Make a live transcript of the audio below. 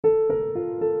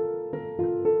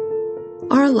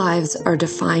Our lives are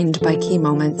defined by key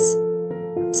moments,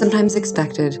 sometimes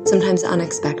expected, sometimes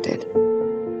unexpected.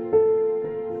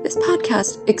 This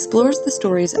podcast explores the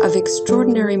stories of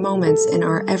extraordinary moments in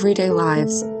our everyday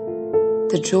lives,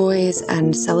 the joys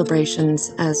and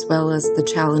celebrations, as well as the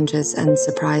challenges and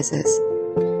surprises.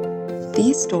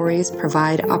 These stories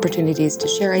provide opportunities to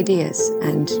share ideas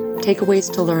and takeaways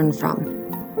to learn from,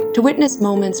 to witness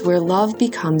moments where love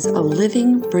becomes a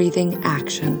living, breathing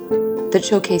action that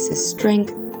showcases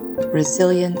strength,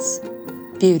 resilience,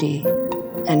 beauty,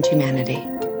 and humanity.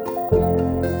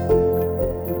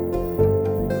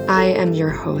 I am your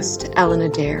host, Ellen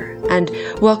Adair, and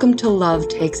welcome to Love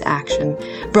Takes Action,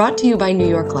 brought to you by New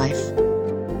York Life,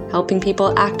 helping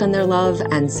people act on their love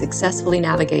and successfully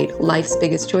navigate life's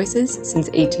biggest choices since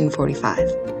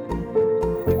 1845.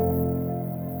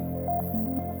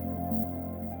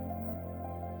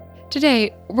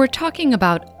 Today, we're talking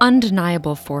about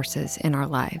undeniable forces in our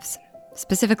lives.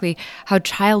 Specifically, how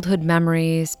childhood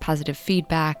memories, positive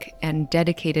feedback, and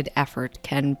dedicated effort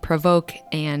can provoke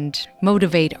and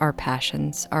motivate our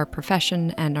passions, our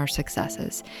profession, and our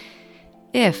successes,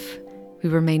 if we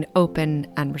remain open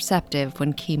and receptive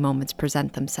when key moments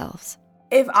present themselves.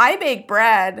 If I bake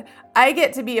bread, I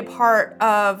get to be a part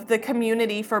of the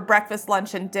community for breakfast,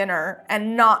 lunch, and dinner,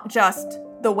 and not just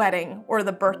the wedding or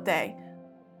the birthday.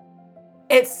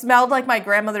 It smelled like my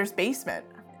grandmother's basement.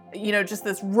 Just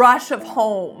this rush of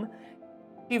home.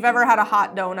 If you've ever had a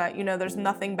hot donut, there's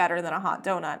nothing better than a hot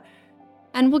donut.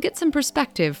 And we'll get some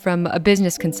perspective from a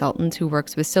business consultant who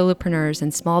works with solopreneurs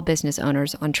and small business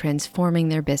owners on transforming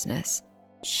their business.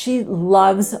 She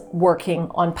loves working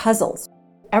on puzzles.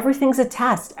 Everything's a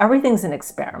test. Everything's an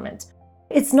experiment.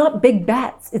 It's not big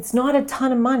bets. It's not a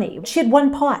ton of money. She had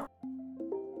one pot.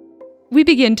 We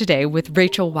begin today with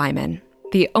Rachel Wyman,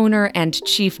 the owner and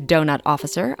chief donut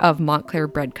officer of Montclair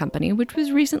Bread Company, which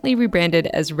was recently rebranded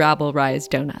as Rabble Rise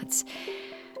Donuts.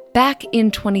 Back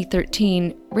in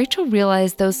 2013, Rachel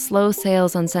realized those slow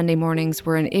sales on Sunday mornings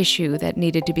were an issue that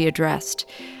needed to be addressed.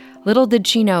 Little did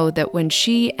she know that when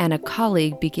she and a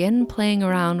colleague began playing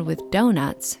around with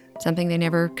donuts, something they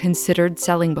never considered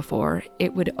selling before,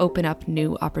 it would open up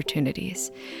new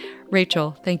opportunities.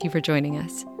 Rachel, thank you for joining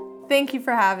us. Thank you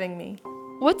for having me.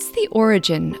 What's the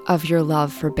origin of your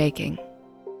love for baking?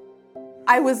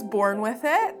 I was born with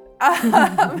it.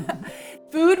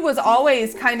 Food was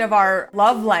always kind of our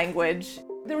love language.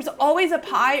 There was always a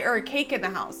pie or a cake in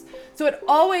the house. So it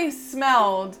always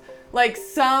smelled like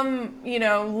some,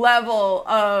 level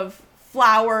of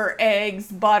flour,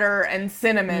 eggs, butter, and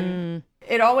cinnamon.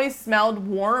 It always smelled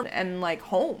warm and like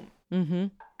home. Mm-hmm.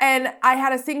 And I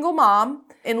had a single mom.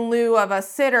 In lieu of a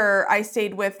sitter, I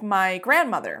stayed with my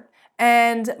grandmother.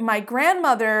 And my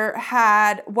grandmother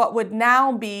had what would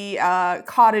now be a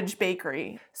cottage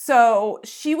bakery. So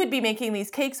she would be making these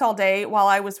cakes all day while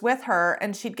I was with her,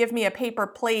 and she'd give me a paper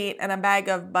plate and a bag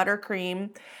of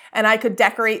buttercream, and I could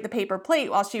decorate the paper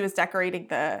plate while she was decorating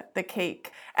the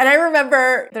cake. And I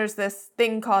remember there's this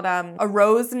thing called a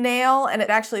rose nail, and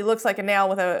it actually looks like a nail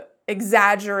with a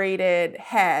exaggerated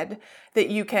head that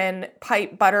you can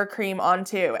pipe buttercream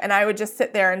onto. And I would just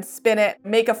sit there and spin it,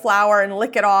 make a flower and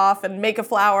lick it off, and make a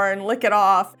flower and lick it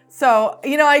off. So,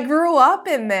 I grew up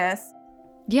in this.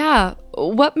 Yeah.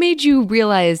 What made you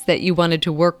realize that you wanted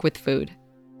to work with food?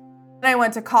 I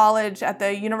went to college at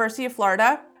the University of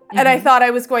Florida, and I thought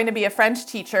I was going to be a French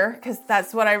teacher because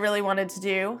that's what I really wanted to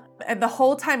do. And the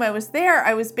whole time I was there,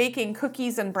 I was baking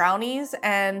cookies and brownies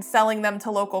and selling them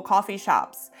to local coffee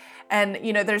shops. And,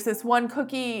 there's this one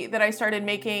cookie that I started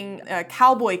making, a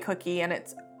cowboy cookie, and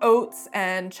it's oats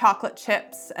and chocolate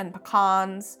chips and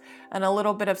pecans and a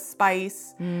little bit of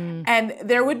spice. And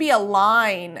there would be a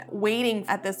line waiting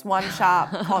at this one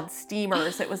shop called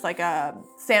Steamers. It was like a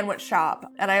sandwich shop.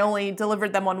 And I only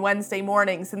delivered them on Wednesday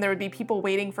mornings. And there would be people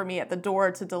waiting for me at the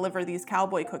door to deliver these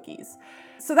cowboy cookies.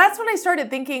 So that's when I started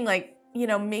thinking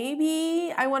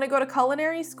maybe I want to go to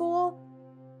culinary school.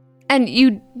 And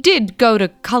you did go to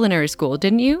culinary school,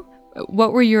 didn't you?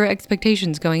 What were your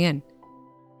expectations going in?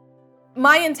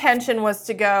 My intention was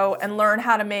to go and learn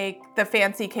how to make the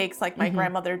fancy cakes like my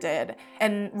grandmother did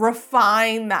and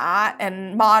refine that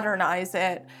and modernize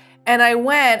it. And I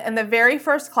went, and the very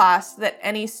first class that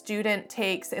any student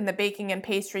takes in the baking and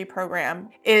pastry program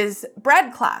is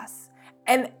bread class.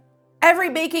 And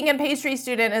every baking and pastry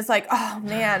student is like, oh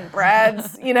man,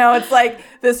 breads, it's like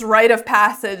this rite of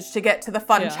passage to get to the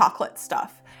fun chocolate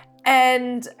stuff.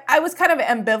 And I was kind of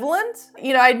ambivalent.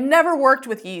 I'd never worked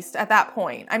with yeast at that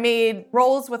point. I made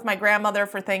rolls with my grandmother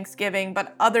for Thanksgiving,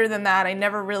 but other than that, I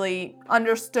never really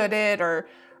understood it or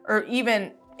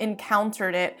even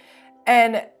encountered it.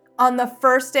 And On the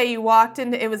first day you walked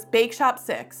into, it was Bake Shop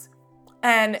 6,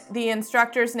 and the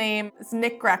instructor's name is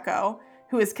Nick Greco,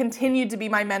 who has continued to be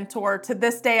my mentor. To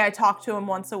this day, I talk to him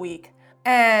once a week.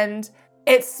 And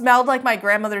it smelled like my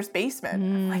grandmother's basement.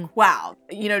 I'm like, wow,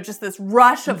 just this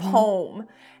rush of home.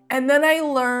 And then I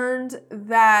learned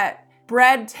that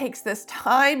bread takes this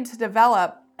time to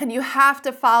develop, and you have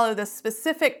to follow this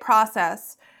specific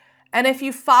process. And if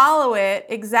you follow it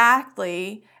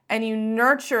exactly and you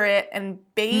nurture it and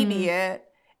baby it,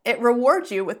 it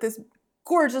rewards you with this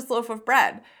gorgeous loaf of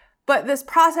bread. But this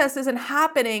process isn't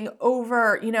happening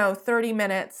over, 30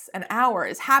 minutes, an hour.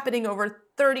 It's happening over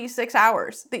 36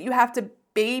 hours that you have to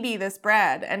baby this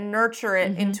bread and nurture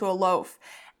it into a loaf.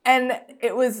 And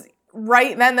it was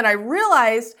right then that I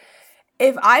realized,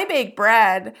 if I bake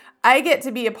bread, I get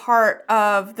to be a part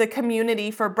of the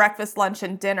community for breakfast, lunch,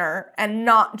 and dinner, and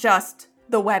not just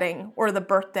the wedding or the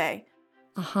birthday.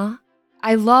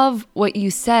 I love what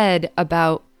you said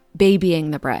about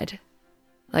babying the bread.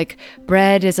 Like,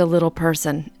 bread is a little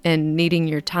person and needing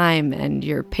your time and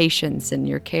your patience and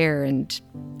your care and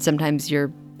sometimes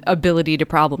your ability to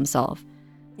problem solve.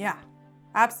 Yeah,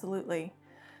 absolutely.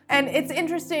 And it's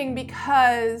interesting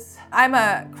because I'm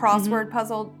a crossword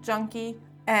puzzle junkie,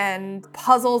 and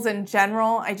puzzles in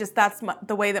general, that's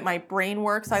the way that my brain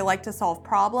works. I like to solve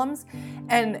problems,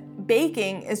 and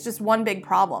baking is just one big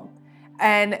problem.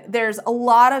 And there's a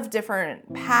lot of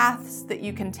different paths that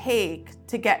you can take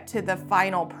to get to the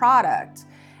final product.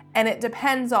 And it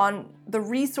depends on the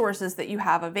resources that you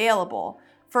have available.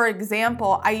 For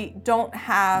example, I don't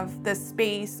have the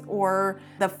space or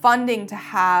the funding to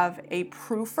have a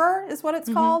proofer, is what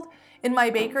it's called, in my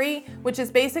bakery, which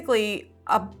is basically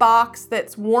a box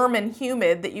that's warm and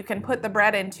humid that you can put the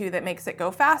bread into that makes it go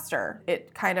faster.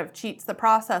 It kind of cheats the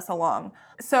process along.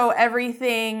 So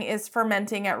everything is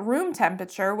fermenting at room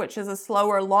temperature, which is a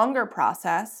slower, longer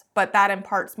process, but that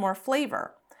imparts more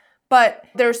flavor. But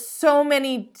there's so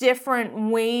many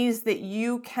different ways that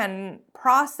you can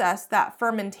process that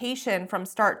fermentation from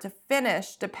start to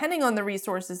finish, depending on the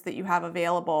resources that you have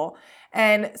available.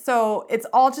 And so it's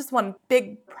all just one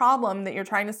big problem that you're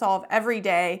trying to solve every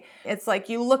day. It's like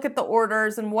you look at the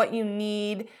orders and what you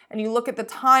need, and you look at the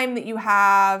time that you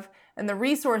have and the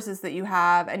resources that you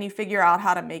have, and you figure out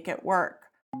how to make it work.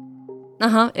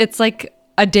 It's like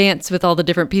a dance with all the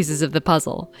different pieces of the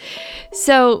puzzle.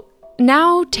 So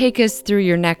now take us through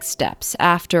your next steps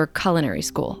after culinary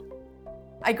school.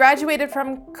 I graduated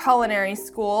from culinary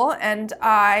school and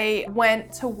I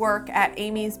went to work at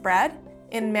Amy's Bread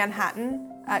in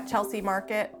Manhattan at Chelsea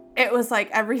Market. It was like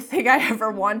everything I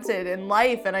ever wanted in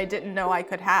life and I didn't know I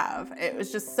could have. It was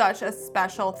just such a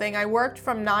special thing. I worked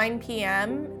from 9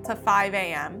 p.m. to 5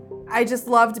 a.m. I just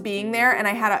loved being there, and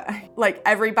I had like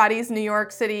everybody's New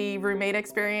York City roommate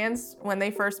experience when they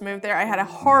first moved there. I had a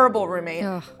horrible roommate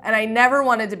and I never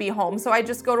wanted to be home, so I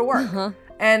just go to work.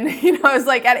 And I was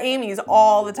like at Amy's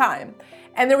all the time.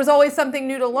 And there was always something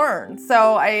new to learn.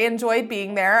 So I enjoyed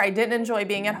being there. I didn't enjoy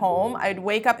being at home. I'd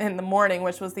wake up in the morning,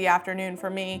 which was the afternoon for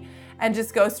me, and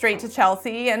just go straight to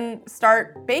Chelsea and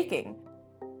start baking.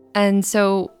 And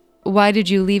so why did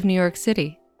you leave New York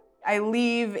City? I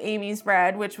leave Amy's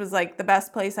Bread, which was like the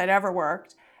best place I'd ever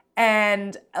worked,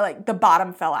 and like the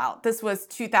bottom fell out. This was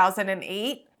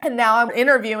 2008, and now I'm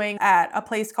interviewing at a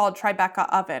place called Tribeca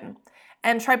Oven.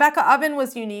 And Tribeca Oven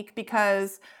was unique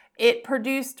because it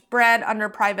produced bread under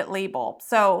private label.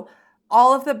 So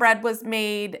all of the bread was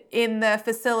made in the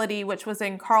facility, which was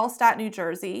in Carlstadt, New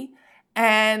Jersey.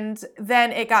 And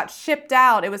then it got shipped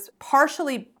out. It was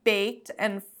partially baked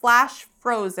and flash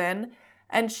frozen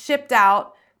and shipped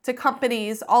out to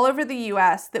companies all over the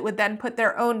US that would then put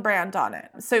their own brand on it.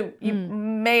 So you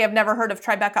may have never heard of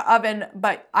Tribeca Oven,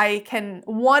 but I can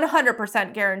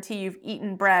 100% guarantee you've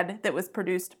eaten bread that was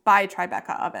produced by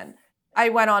Tribeca Oven. I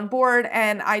went on board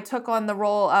and I took on the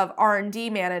role of R&D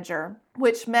manager,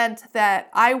 which meant that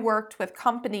I worked with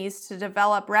companies to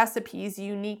develop recipes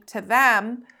unique to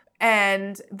them.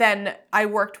 And then I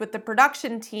worked with the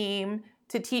production team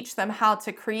to teach them how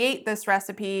to create this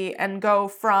recipe and go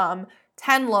from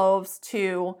 10 loaves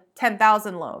to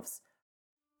 10,000 loaves.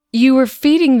 You were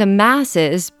feeding the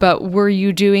masses, but were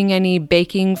you doing any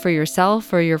baking for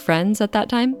yourself or your friends at that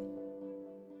time?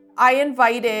 I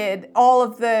invited all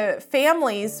of the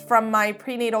families from my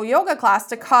prenatal yoga class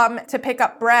to come to pick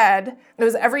up bread. It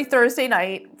was every Thursday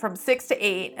night from 6 to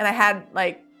 8, and I had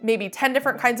like maybe 10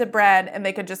 different kinds of bread, and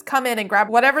they could just come in and grab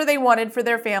whatever they wanted for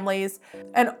their families.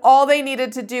 And all they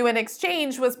needed to do in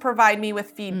exchange was provide me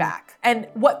with feedback and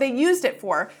what they used it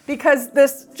for. Because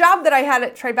this job that I had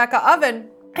at Tribeca Oven,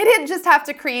 I didn't just have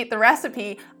to create the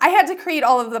recipe. I had to create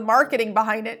all of the marketing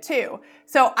behind it too.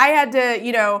 So I had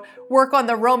to, work on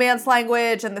the romance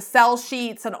language and the sell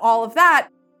sheets and all of that.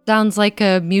 Sounds like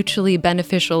a mutually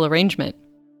beneficial arrangement.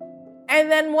 And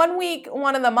then one week,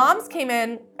 one of the moms came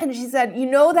in and she said,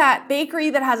 that bakery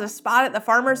that has a spot at the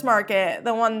farmer's market,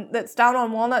 the one that's down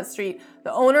on Walnut Street,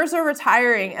 the owners are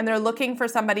retiring and they're looking for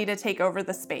somebody to take over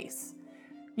the space.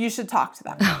 You should talk to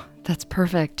them. Oh, that's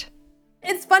perfect.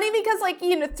 It's funny because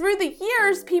through the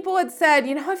years, people had said,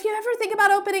 if you ever think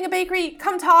about opening a bakery,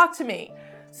 come talk to me.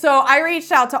 So I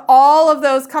reached out to all of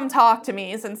those come talk to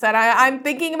me's and said, I'm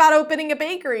thinking about opening a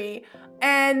bakery.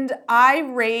 And I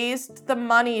raised the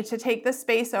money to take the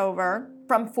space over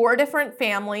from 4 different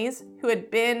families who had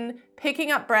been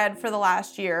picking up bread for the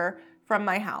last year from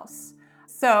my house.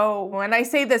 So when I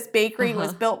say this bakery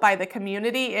was built by the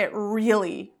community, it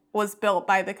really was built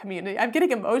by the community. I'm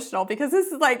getting emotional because this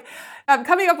is I'm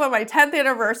coming up on my 10th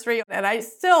anniversary and I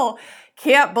still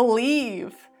can't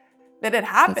believe that it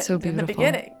happened in the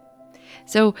beginning.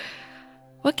 So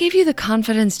what gave you the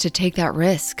confidence to take that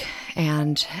risk,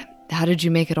 and how did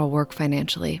you make it all work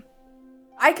financially?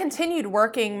 I continued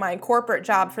working my corporate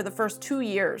job for the first 2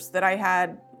 years that I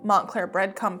had Montclair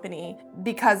Bread Company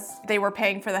because they were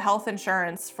paying for the health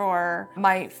insurance for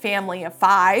my family of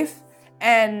 5.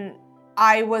 And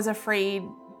I was afraid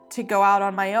to go out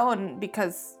on my own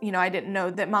because, I didn't know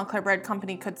that Montclair Bread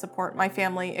Company could support my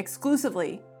family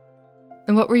exclusively.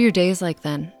 And what were your days like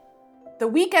then? The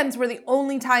weekends were the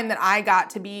only time that I got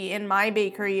to be in my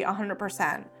bakery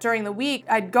 100%. During the week,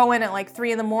 I'd go in at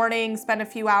 3 a.m, spend a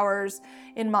few hours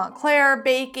in Montclair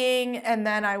baking, and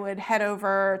then I would head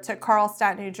over to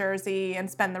Carlstadt, New Jersey,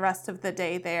 and spend the rest of the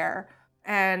day there.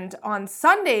 And on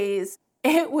Sundays,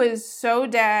 it was so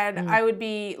dead. I would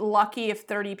be lucky if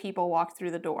 30 people walked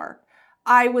through the door.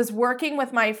 I was working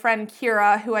with my friend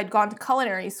Kira, who I'd gone to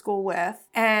culinary school with,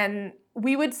 and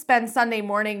we would spend Sunday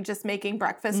morning just making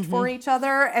breakfast for each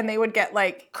other, and they would get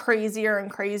crazier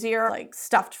and crazier, like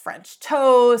stuffed French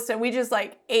toast, and we just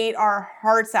ate our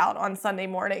hearts out on Sunday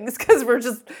mornings because we're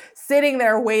just sitting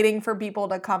there waiting for people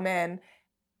to come in.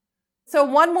 So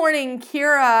one morning,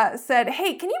 Kira said,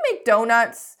 "Hey, can you make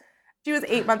donuts?" She was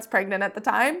 8 months pregnant at the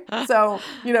time. So,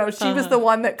 she was the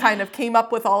one that kind of came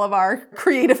up with all of our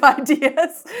creative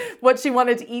ideas, what she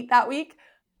wanted to eat that week.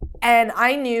 And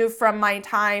I knew from my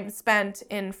time spent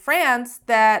in France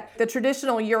that the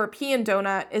traditional European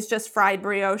donut is just fried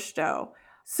brioche dough.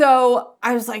 So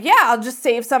I was like, yeah, I'll just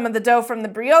save some of the dough from the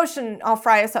brioche and I'll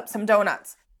fry us up some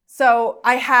donuts. So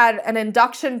I had an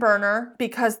induction burner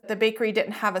because the bakery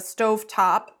didn't have a stove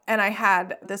top, and I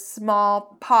had this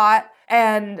small pot,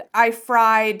 and I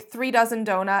fried 3 dozen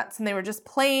donuts, and they were just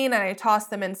plain, and I tossed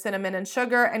them in cinnamon and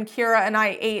sugar, and Kira and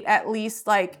I ate at least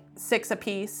 6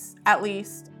 apiece, at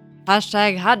least.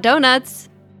 Hashtag hot donuts.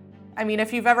 I mean,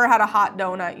 if you've ever had a hot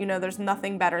donut, there's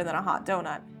nothing better than a hot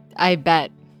donut. I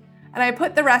bet. And I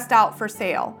put the rest out for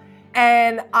sale.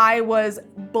 And I was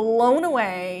blown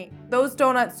away. Those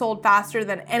donuts sold faster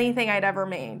than anything I'd ever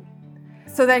made.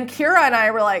 So then Kira and I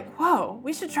were like, whoa,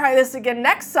 we should try this again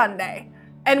next Sunday.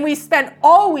 And we spent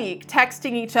all week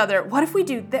texting each other, what if we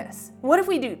do this? What if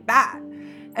we do that?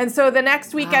 And so the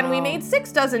next weekend we made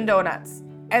 6 dozen donuts,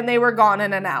 and they were gone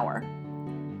in an hour.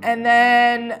 And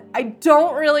then I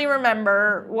don't really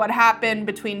remember what happened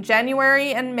between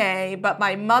January and May, but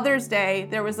by Mother's Day,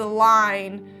 there was a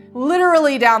line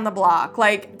literally down the block,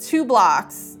 2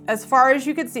 blocks, as far as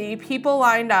you could see, people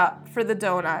lined up for the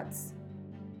donuts.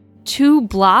 2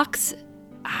 blocks?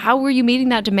 How were you meeting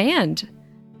that demand?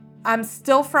 I'm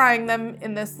still frying them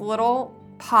in this little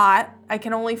pot. I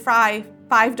can only fry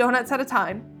 5 donuts at a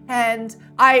time. And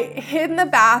I hid in the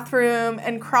bathroom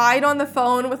and cried on the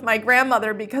phone with my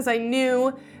grandmother because I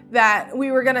knew that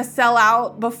we were gonna sell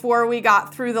out before we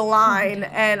got through the line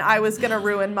and I was gonna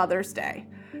ruin Mother's Day.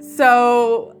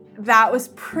 So that was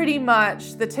pretty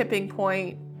much the tipping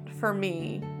point for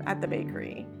me at the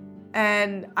bakery.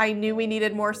 And I knew we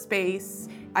needed more space.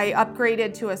 I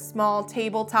upgraded to a small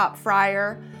tabletop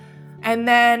fryer. And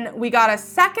then we got a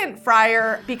second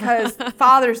fryer because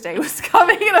Father's Day was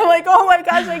coming. And I'm like, oh my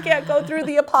gosh, I can't go through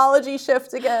the apology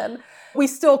shift again. We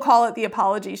still call it the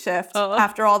apology shift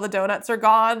after all the donuts are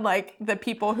gone. The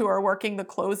people who are working the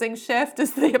closing shift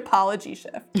is the apology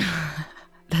shift.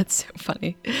 That's so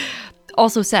funny.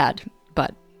 Also sad,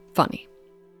 but funny.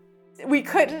 We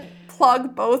couldn't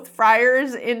plug both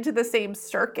fryers into the same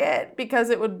circuit because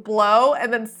it would blow,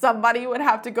 and then somebody would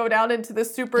have to go down into the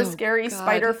super scary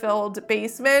spider-filled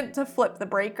basement to flip the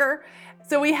breaker.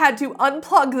 So we had to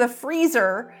unplug the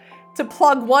freezer to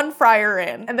plug one fryer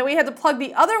in, and then we had to plug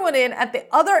the other one in at the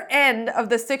other end of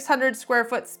the 600 square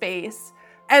foot space.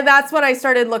 And that's when I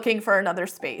started looking for another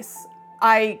space.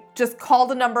 I just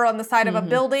called a number on the side of a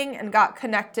building and got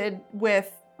connected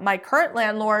with my current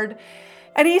landlord.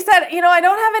 And he said, I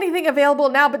don't have anything available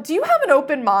now, but do you have an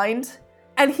open mind?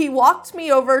 And he walked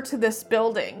me over to this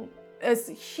building, this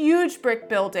huge brick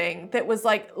building that was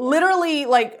like literally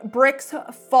like bricks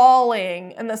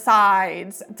falling in the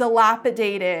sides,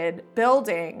 dilapidated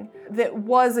building that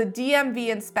was a DMV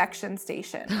inspection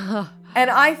station. And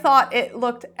I thought it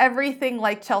looked everything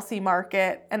like Chelsea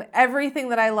Market and everything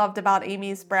that I loved about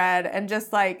Amy's Bread and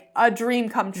just like a dream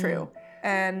come true.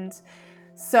 And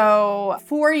so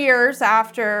 4 years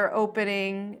after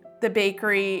opening the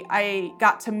bakery, I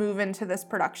got to move into this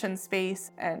production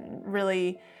space and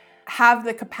really have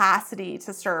the capacity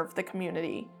to serve the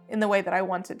community in the way that I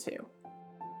wanted to.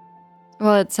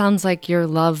 Well, it sounds like your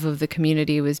love of the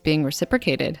community was being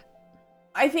reciprocated.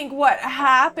 I think what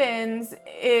happens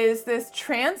is this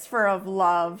transfer of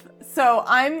love. So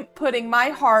I'm putting my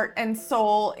heart and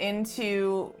soul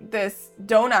into this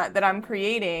donut that I'm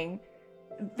creating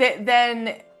that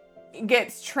then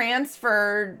gets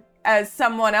transferred as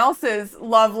someone else's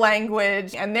love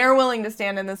language, and they're willing to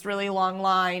stand in this really long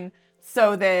line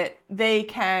so that they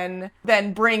can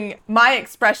then bring my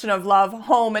expression of love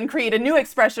home and create a new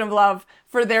expression of love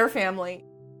for their family.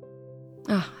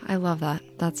 Oh, I love that.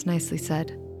 That's nicely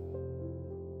said.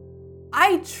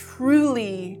 I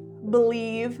truly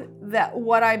believe that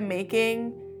what I'm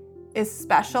making is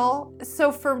special.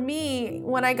 So for me,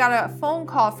 when I got a phone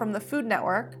call from the Food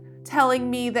Network telling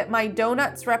me that my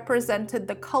donuts represented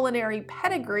the culinary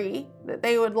pedigree that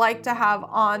they would like to have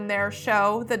on their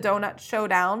show, The Donut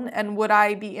Showdown, and would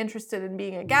I be interested in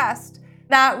being a guest,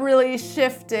 that really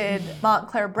shifted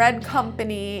Montclair Bread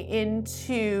Company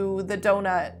into the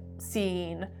donut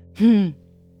scene.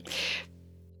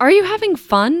 Are you having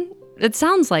fun? It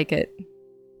sounds like it.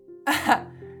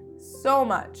 So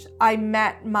much. I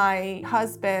met my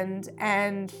husband,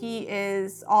 and he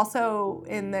is also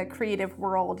in the creative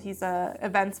world. He's an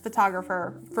events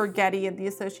photographer for Getty and the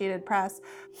Associated Press.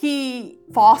 He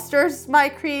fosters my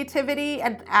creativity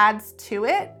and adds to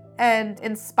it and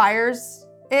inspires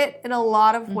it in a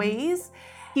lot of ways.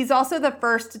 He's also the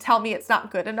first to tell me it's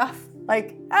not good enough.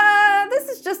 Like, this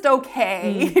is just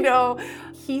okay.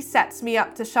 He sets me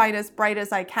up to shine as bright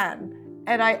as I can.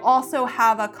 And I also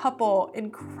have a couple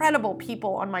incredible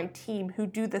people on my team who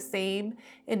do the same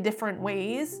in different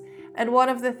ways. And one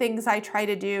of the things I try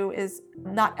to do is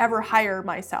not ever hire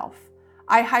myself.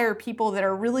 I hire people that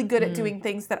are really good at doing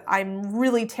things that I'm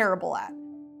really terrible at.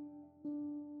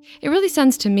 It really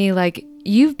sounds to me like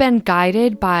you've been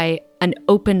guided by an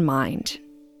open mind.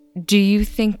 Do you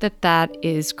think that that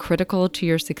is critical to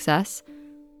your success?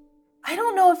 I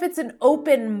don't know if it's an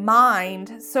open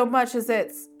mind so much as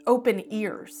it's open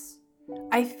ears.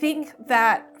 I think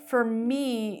that for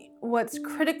me, what's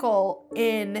critical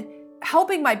in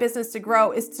helping my business to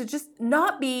grow is to just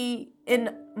not be in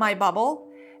my bubble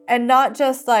and not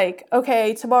just like,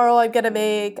 okay, tomorrow I'm gonna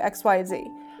make X, Y, Z.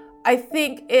 I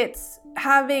think it's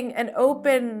having an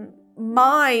open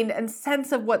mind and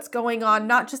sense of what's going on,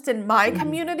 not just in my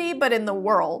community, but in the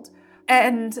world.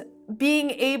 And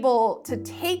being able to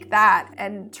take that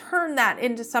and turn that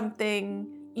into something,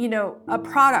 a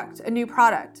product, a new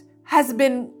product, has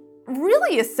been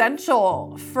really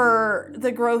essential for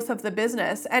the growth of the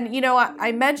business. And,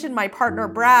 I mentioned my partner,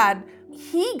 Brad.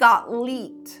 He got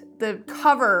leaked the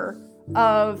cover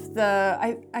of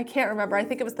I can't remember, I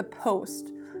think it was the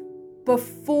Post,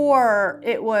 before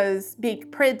it was being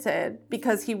printed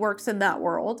because he works in that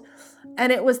world.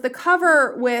 And it was the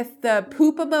cover with the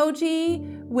poop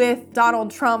emoji with Donald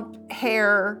Trump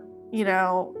hair,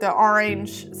 the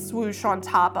orange swoosh on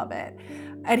top of it.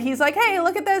 And he's like, hey,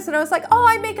 look at this. And I was like, oh,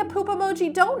 I make a poop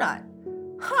emoji donut.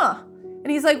 Huh. And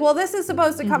he's like, well, this is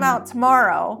supposed to come out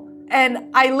tomorrow.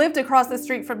 And I lived across the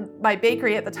street from my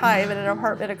bakery at the time in an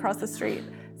apartment across the street.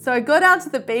 So I go down to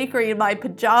the bakery in my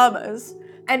pajamas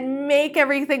and make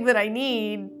everything that I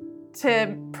need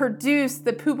to produce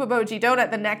the poop emoji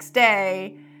donut the next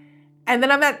day. And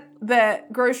then I'm at the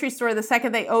grocery store the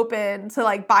second they open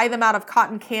to buy them out of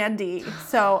cotton candy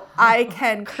so I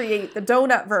can create the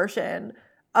donut version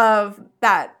of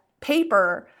that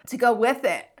paper to go with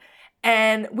it.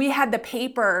 And we had the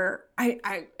paper,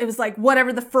 it was like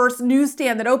whatever the first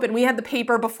newsstand that opened, we had the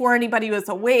paper before anybody was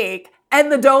awake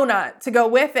and the donut to go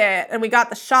with it. And we got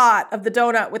the shot of the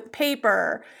donut with the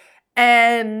paper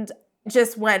and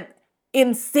just went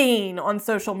insane on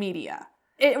social media.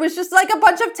 it was just like a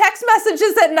bunch of text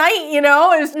messages at night,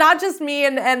 It was not just me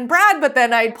and Brad, but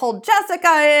then I pulled Jessica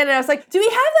in and I was like, do we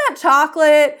have that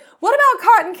chocolate? What about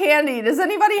cotton candy? Does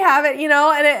anybody have it?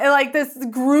 And it like this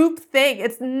group thing.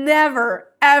 It's never,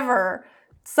 ever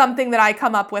something that I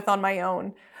come up with on my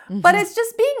own. But it's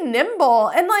just being nimble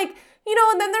and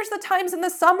and then there's the times in the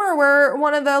summer where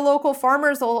one of the local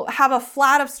farmers will have a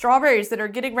flat of strawberries that are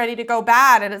getting ready to go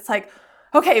bad. And it's like,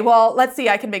 okay, well, let's see,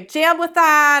 I can make jam with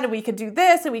that, and we could do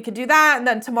this, and we could do that, and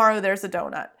then tomorrow there's a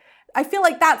donut. I feel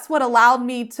like that's what allowed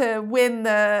me to win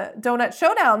the donut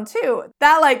showdown too.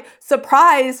 That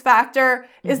surprise factor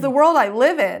is the world I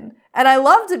live in, and I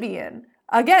love to be in.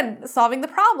 Again, solving the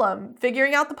problem,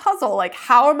 figuring out the puzzle,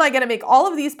 how am I gonna make all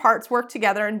of these parts work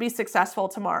together and be successful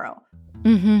tomorrow?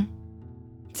 Mm-hmm.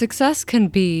 Success can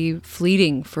be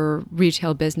fleeting for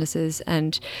retail businesses,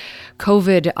 and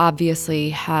COVID obviously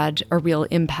had a real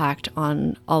impact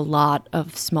on a lot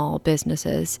of small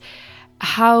businesses.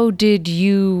 How did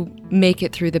you make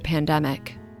it through the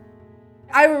pandemic?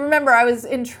 I remember I was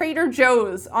in Trader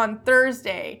Joe's on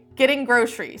Thursday getting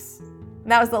groceries. And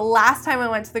that was the last time I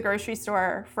went to the grocery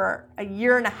store for a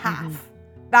year and a half.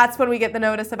 Mm-hmm. That's when we get the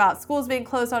notice about schools being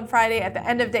closed on Friday. At the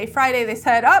end of day Friday, they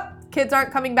said, kids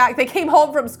aren't coming back. They came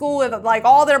home from school with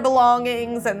all their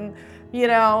belongings and,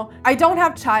 I don't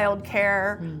have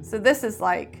childcare. So this is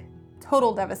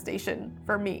total devastation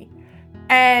for me.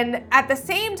 And at the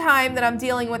same time that I'm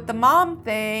dealing with the mom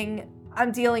thing,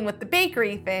 I'm dealing with the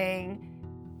bakery thing.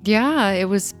 Yeah, it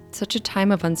was such a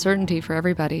time of uncertainty for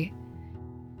everybody.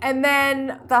 And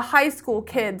then the high school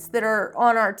kids that are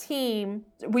on our team,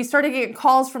 we started getting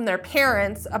calls from their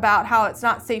parents about how it's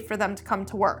not safe for them to come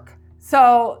to work.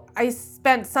 So I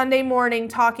spent Sunday morning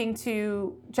talking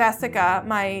to Jessica,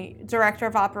 my director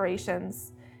of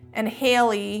operations, and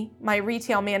Haley, my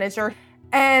retail manager.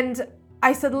 And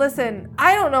I said, listen,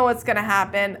 I don't know what's gonna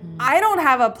happen. I don't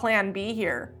have a plan B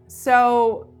here.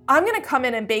 So I'm gonna come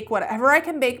in and bake whatever I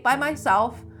can bake by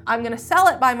myself. I'm gonna sell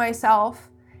it by myself.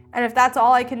 And if that's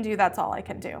all I can do, that's all I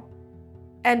can do.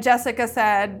 And Jessica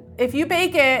said, if you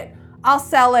bake it, I'll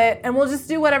sell it, and we'll just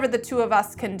do whatever the two of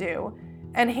us can do.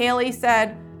 And Haley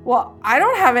said, well, I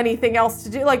don't have anything else to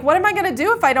do. What am I gonna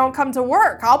do if I don't come to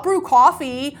work? I'll brew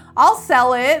coffee, I'll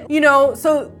sell it,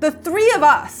 so the three of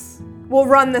us will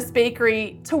run this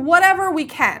bakery to whatever we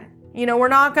can. We're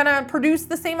not gonna produce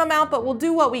the same amount, but we'll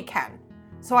do what we can.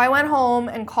 So I went home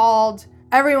and called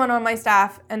everyone on my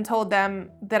staff and told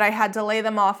them that I had to lay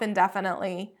them off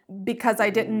indefinitely because I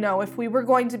didn't know if we were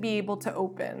going to be able to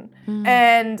open.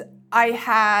 And I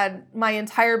had my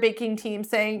entire baking team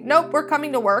saying, nope, we're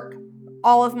coming to work.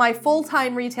 All of my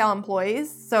full-time retail employees,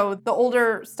 so the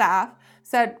older staff,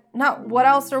 said, no, what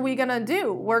else are we gonna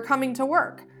do? We're coming to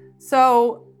work.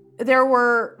 So there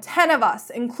were 10 of us,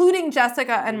 including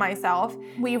Jessica and myself.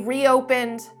 We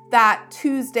reopened that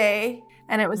Tuesday,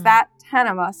 and it was that 10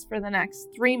 of us for the next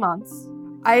 3 months.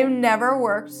 I've never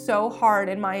worked so hard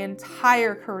in my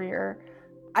entire career.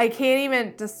 I can't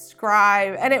even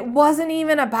describe, and it wasn't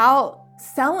even about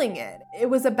selling it. It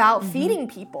was about feeding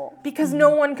people because no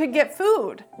one could get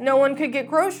food. No one could get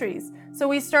groceries. So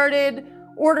we started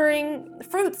ordering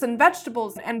fruits and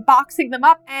vegetables and boxing them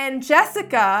up. And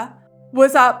Jessica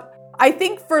was up, I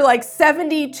think, for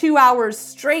 72 hours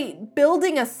straight,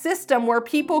 building a system where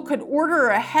people could order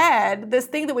ahead, this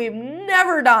thing that we've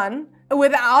never done,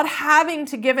 without having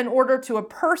to give an order to a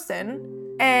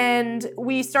person. And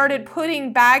we started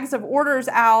putting bags of orders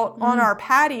out on our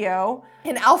patio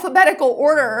in alphabetical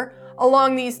order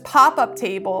along these pop-up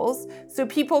tables so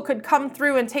people could come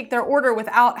through and take their order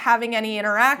without having any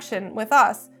interaction with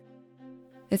us.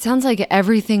 It sounds like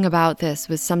everything about this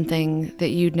was something that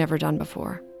you'd never done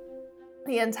before.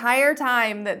 The entire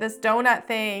time that this donut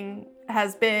thing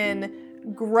has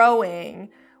been growing,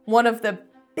 one of the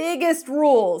biggest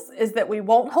rules is that we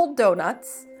won't hold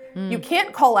donuts. You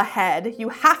can't call ahead. You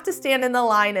have to stand in the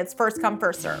line. It's first come,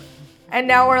 first serve. And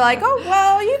now we're like, oh,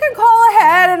 well, you can call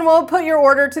ahead and we'll put your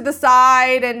order to the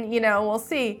side and, we'll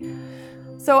see.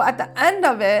 So at the end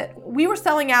of it, we were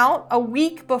selling out a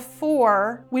week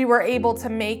before we were able to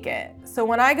make it. So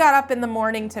when I got up in the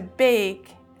morning to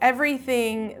bake,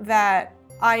 everything that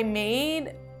I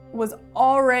made was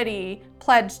already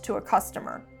pledged to a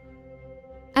customer.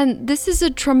 And this is a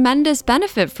tremendous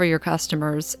benefit for your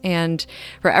customers and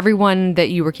for everyone that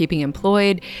you were keeping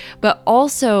employed, but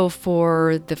also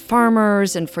for the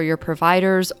farmers and for your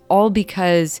providers, all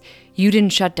because you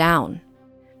didn't shut down.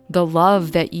 The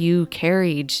love that you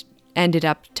carried ended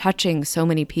up touching so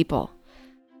many people.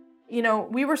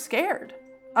 We were scared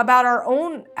about our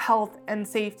own health and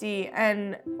safety,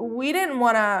 and we didn't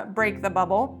want to break the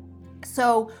bubble.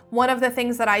 So one of the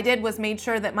things that I did was made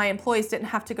sure that my employees didn't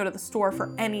have to go to the store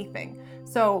for anything.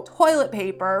 So toilet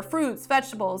paper, fruits,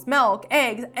 vegetables, milk,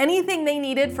 eggs, anything they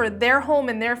needed for their home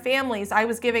and their families, I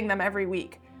was giving them every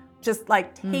week. Just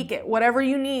like, take it, whatever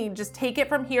you need, just take it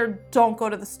from here, don't go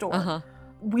to the store.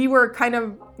 We were kind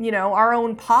of, our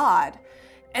own pod.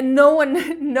 And no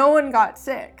one got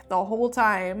sick the whole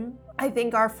time. I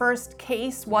think our first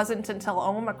case wasn't until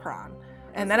Omicron,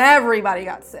 and then everybody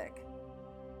got sick.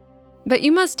 But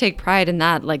you must take pride in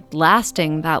that,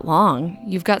 lasting that long.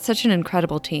 You've got such an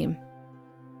incredible team.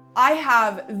 I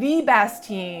have the best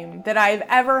team that I've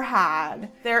ever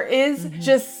had. There is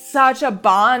just such a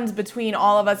bond between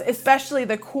all of us, especially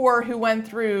the core who went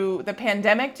through the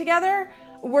pandemic together.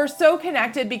 We're so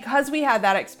connected because we had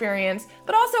that experience,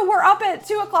 but also we're up at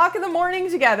 2:00 in the morning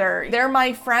together. They're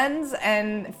my friends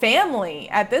and family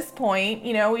at this point.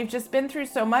 We've just been through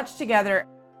so much together.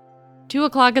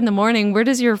 2:00 in the morning, where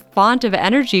does your font of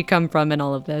energy come from in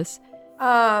all of this?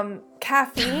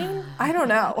 Caffeine? I don't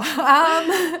know.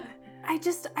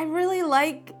 I really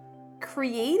like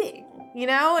creating,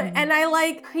 and I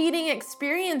like creating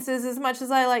experiences as much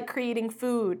as I like creating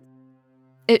food.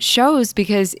 It shows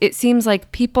because it seems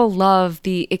like people love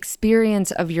the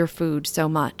experience of your food so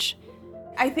much.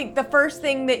 I think the first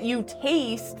thing that you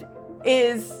taste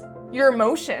is your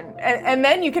emotion, and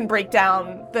then you can break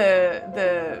down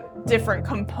the different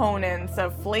components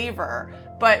of flavor.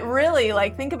 But really,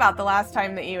 think about the last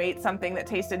time that you ate something that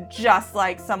tasted just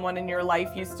like someone in your life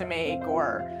used to make,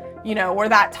 or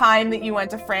that time that you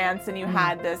went to France and you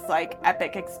had this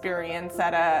epic experience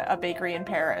at a bakery in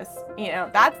Paris.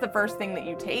 That's the first thing that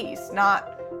you taste,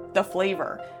 not the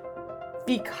flavor.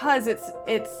 Because it's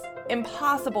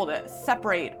impossible to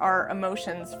separate our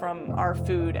emotions from our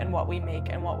food and what we make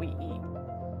and what we eat.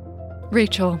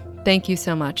 Rachel, thank you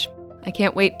so much. I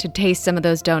can't wait to taste some of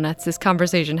those donuts. This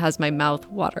conversation has my mouth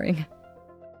watering.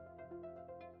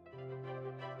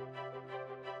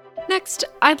 Next,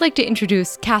 I'd like to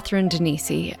introduce Catherine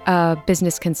Denisi, a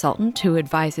business consultant who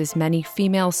advises many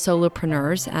female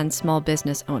solopreneurs and small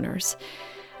business owners.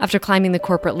 After climbing the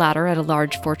corporate ladder at a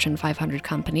large Fortune 500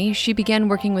 company, she began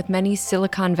working with many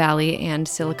Silicon Valley and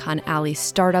Silicon Alley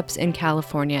startups in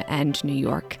California and New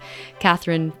York.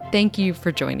 Catherine, thank you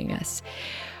for joining us.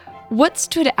 What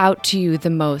stood out to you the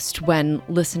most when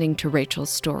listening to Rachel's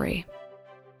story?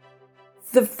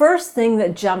 The first thing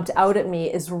that jumped out at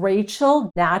me is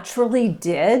Rachel naturally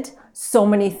did so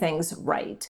many things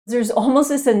right. There's almost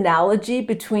this analogy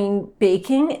between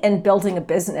baking and building a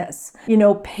business.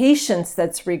 Patience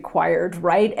that's required,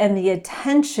 right? And the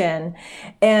attention,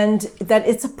 and that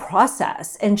it's a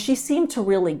process. And she seemed to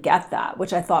really get that,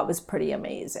 which I thought was pretty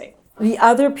amazing. The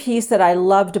other piece that I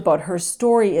loved about her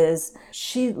story is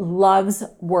she loves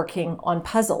working on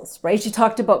puzzles, right? She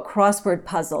talked about crossword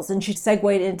puzzles, and she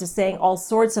segued into saying all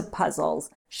sorts of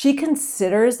puzzles. She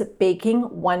considers baking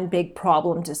one big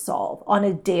problem to solve on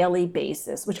a daily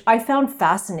basis, which I found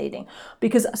fascinating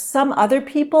because some other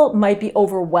people might be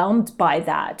overwhelmed by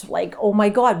that. Like, oh my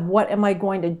God, what am I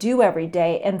going to do every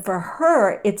day? And for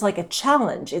her, it's like a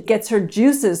challenge. It gets her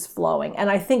juices flowing. And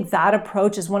I think that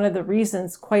approach is one of the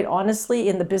reasons, quite honestly,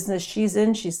 in the business she's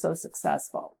in, she's so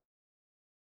successful.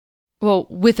 Well,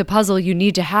 with a puzzle, you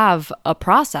need to have a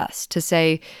process to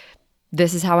say,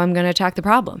 this is how I'm going to attack the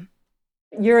problem.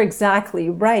 You're exactly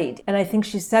right. And I think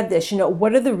she said this,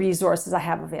 what are the resources I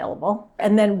have available?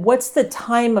 And then what's the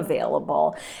time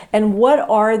available? And what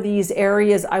are these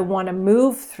areas I want to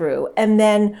move through? And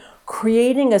then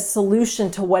creating a solution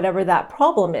to whatever that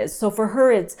problem is. So for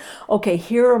her, it's, okay,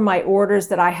 here are my orders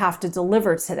that I have to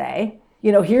deliver today.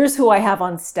 Here's who I have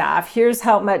on staff. Here's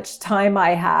how much time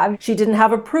I have. She didn't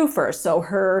have a proofer, so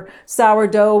her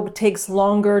sourdough takes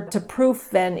longer to proof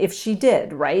than if she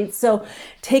did, right? So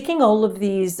taking all of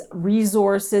these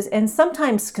resources and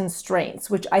sometimes constraints,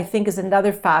 which I think is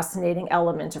another fascinating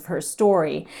element of her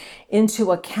story,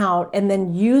 into account, and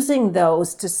then using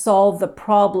those to solve the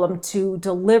problem, to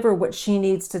deliver what she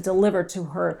needs to deliver to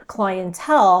her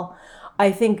clientele.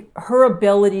 I think her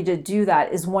ability to do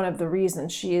that is one of the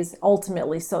reasons she is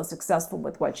ultimately so successful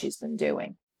with what she's been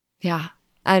doing. Yeah.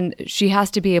 And she has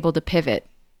to be able to pivot,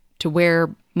 to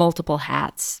wear multiple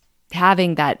hats,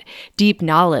 having that deep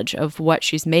knowledge of what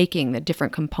she's making, the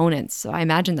different components. So I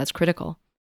imagine that's critical.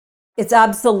 It's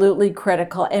absolutely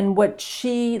critical. And what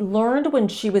she learned when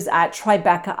she was at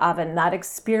Tribeca Oven, that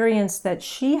experience that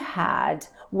she had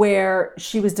where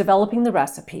she was developing the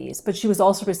recipes, but she was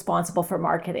also responsible for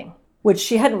marketing, which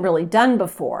she hadn't really done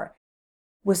before.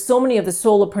 with so many of the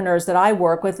solopreneurs that I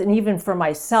work with, and even for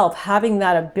myself, having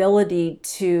that ability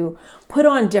to put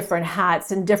on different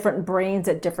hats and different brains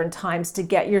at different times to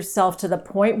get yourself to the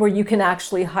point where you can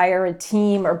actually hire a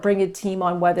team or bring a team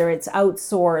on, whether it's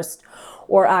outsourced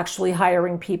or actually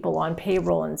hiring people on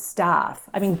payroll and staff.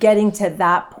 I mean, getting to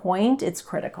that point, it's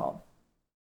critical.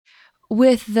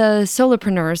 With the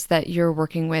solopreneurs that you're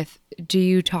working with, do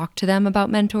you talk to them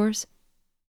about mentors?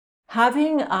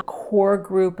 Having a core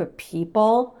group of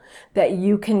people that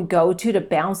you can go to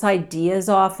bounce ideas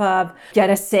off of, get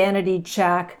a sanity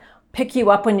check, pick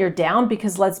you up when you're down,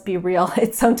 because let's be real,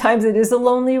 sometimes it is a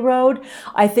lonely road.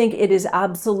 I think it is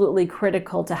absolutely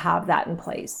critical to have that in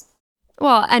place.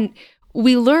 Well, and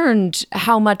we learned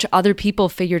how much other people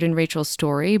figured in Rachel's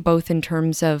story, both in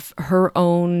terms of her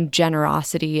own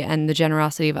generosity and the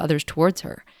generosity of others towards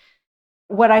her.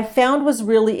 What I found was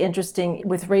really interesting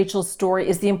with Rachel's story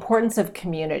is the importance of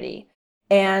community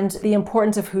and the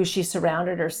importance of who she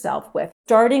surrounded herself with,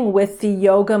 starting with the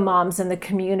yoga moms and the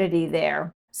community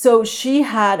there. So she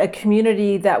had a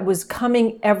community that was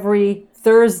coming every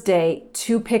Thursday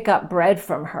to pick up bread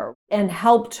from her and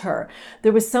helped her.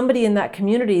 There was somebody in that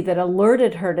community that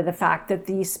alerted her to the fact that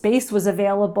the space was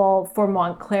available for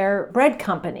Montclair Bread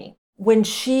Company. When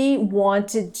she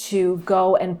wanted to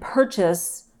go and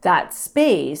purchase that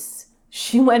space,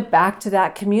 she went back to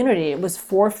that community. It was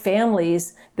 4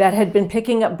 families that had been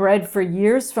picking up bread for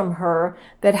years from her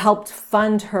that helped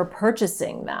fund her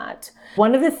purchasing that.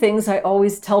 One of the things I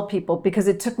always tell people, because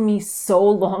it took me so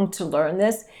long to learn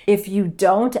this, if you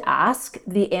don't ask,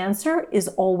 the answer is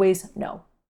always no.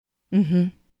 Mm-hmm.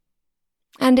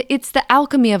 And it's the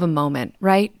alchemy of a moment,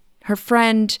 right? Her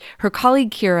friend, her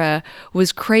colleague Kira,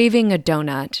 was craving a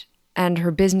donut, and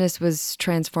her business was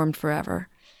transformed forever.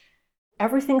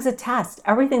 Everything's a test.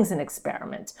 Everything's an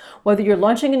experiment. Whether you're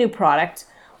launching a new product,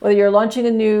 whether you're launching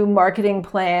a new marketing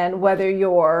plan, whether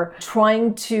you're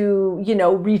trying to,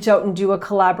 reach out and do a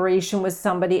collaboration with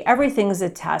somebody, everything's a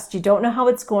test. You don't know how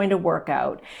it's going to work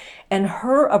out. And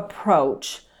her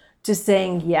approach to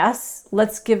saying, yes,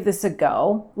 let's give this a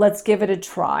go, let's give it a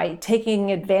try,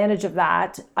 taking advantage of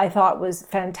that, I thought was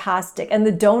fantastic. And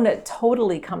the donut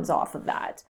totally comes off of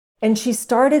that. And she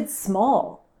started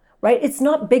small. Right? It's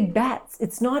not big bets.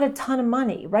 It's not a ton of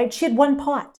money, right? She had 1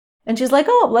 pot and she's like,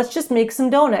 oh, let's just make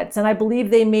some donuts. And I believe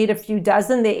they made a few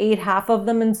dozen. They ate half of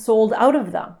them and sold out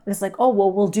of them. And it's like, oh,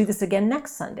 well, we'll do this again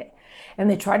next Sunday. And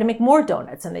they tried to make more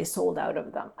donuts and they sold out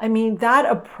of them. I mean, that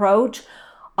approach,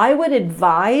 I would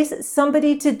advise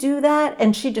somebody to do that.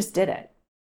 And she just did it.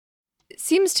 It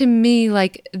seems to me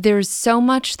like there's so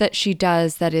much that she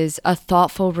does that is a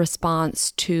thoughtful response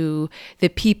to the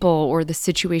people or the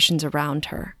situations around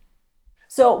her.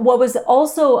 So what was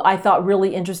also, I thought,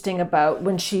 really interesting about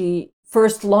when she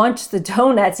first launched the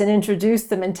donuts and introduced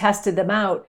them and tested them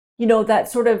out,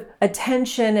 that sort of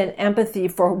attention and empathy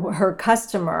for her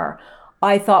customer,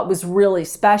 I thought was really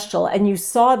special. And you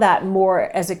saw that more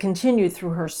as it continued through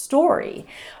her story.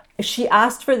 She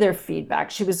asked for their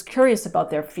feedback. She was curious about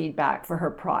their feedback for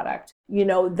her product.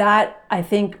 That I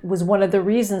think was one of the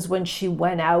reasons when she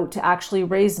went out to actually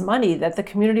raise money, that the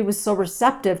community was so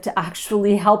receptive to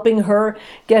actually helping her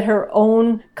get her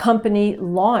own company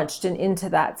launched and into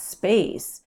that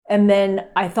space. And then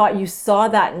I thought you saw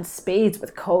that in spades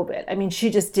with COVID. I mean, she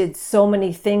just did so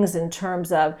many things in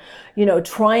terms of,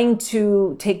 trying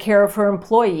to take care of her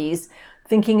employees,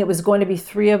 thinking it was going to be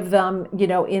 3 of them,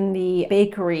 in the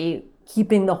bakery,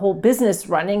 keeping the whole business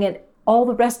running. And all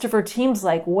the rest of her team's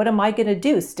like, what am I going to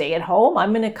do? Stay at home?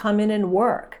 I'm going to come in and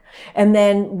work. And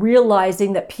then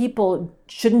realizing that people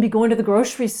shouldn't be going to the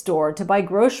grocery store to buy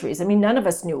groceries. I mean, none of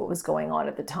us knew what was going on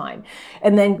at the time.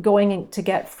 And then going to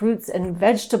get fruits and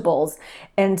vegetables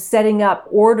and setting up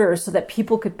orders so that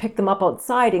people could pick them up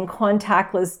outside in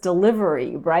contactless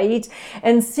delivery, right?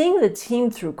 And seeing the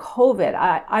team through COVID,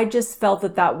 I just felt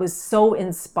that was so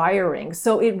inspiring.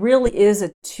 So it really is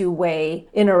a 2-way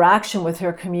interaction with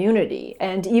her community.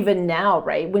 And even now,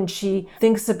 right, when she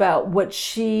thinks about what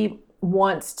she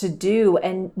wants to do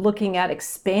and looking at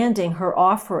expanding her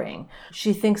offering,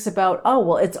 she thinks about, oh,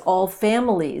 well, it's all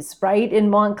families, right, in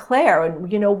Montclair.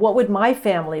 And, what would my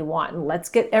family want? And let's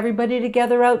get everybody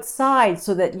together outside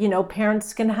so that,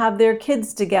 parents can have their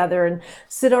kids together and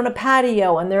sit on a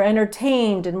patio and they're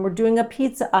entertained, and we're doing a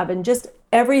pizza oven. Just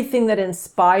everything that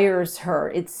inspires her,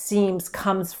 it seems,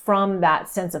 comes from that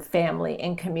sense of family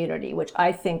and community, which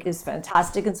I think is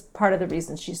fantastic. It's part of the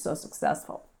reason she's so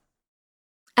successful.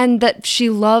 And that she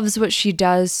loves what she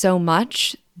does so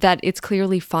much that it's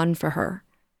clearly fun for her.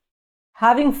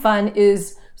 Having fun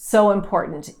is so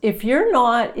important. If you're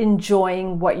not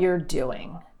enjoying what you're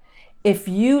doing, if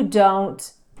you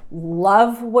don't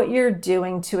love what you're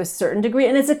doing to a certain degree.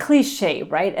 And it's a cliche,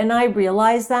 right? And I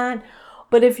realize that.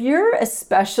 But if you're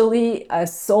especially a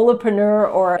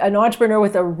solopreneur or an entrepreneur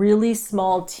with a really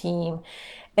small team,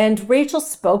 and Rachel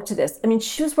spoke to this, I mean,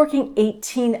 she was working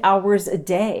 18 hours a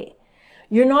day.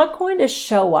 You're not going to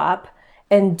show up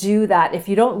and do that if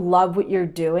you don't love what you're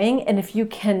doing, and if you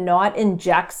cannot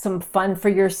inject some fun for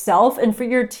yourself and for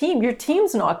your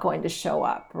team's not going to show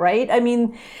up, right? I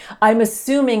mean, I'm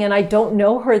assuming, and I don't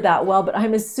know her that well, but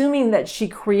I'm assuming that she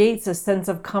creates a sense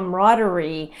of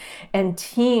camaraderie and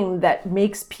team that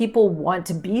makes people want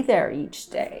to be there each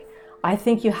day. I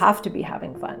think you have to be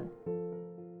having fun.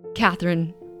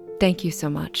 Catherine, thank you so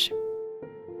much.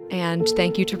 And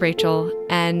thank you to Rachel.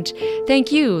 And thank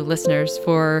you, listeners,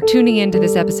 for tuning into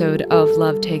this episode of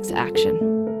Love Takes Action.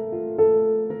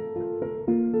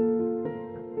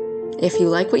 If you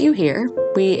like what you hear,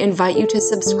 we invite you to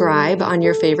subscribe on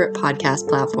your favorite podcast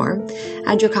platform,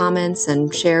 add your comments,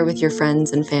 and share with your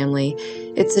friends and family.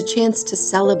 It's a chance to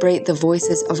celebrate the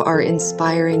voices of our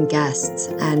inspiring guests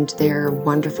and their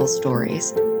wonderful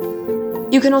stories.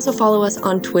 You can also follow us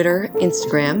on Twitter,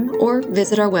 Instagram, or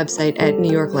visit our website at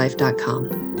newyorklife.com.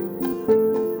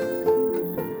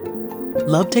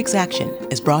 Love Takes Action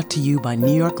is brought to you by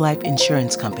New York Life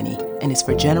Insurance Company and is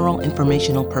for general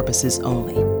informational purposes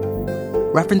only.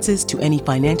 References to any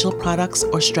financial products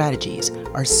or strategies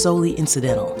are solely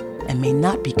incidental and may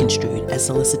not be construed as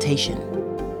solicitation.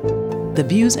 The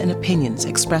views and opinions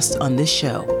expressed on this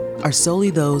show are solely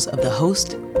those of the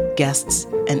host, guests,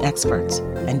 and experts,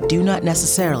 and do not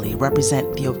necessarily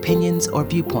represent the opinions or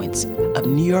viewpoints of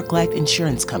New York Life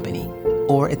Insurance Company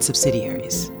or its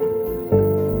subsidiaries.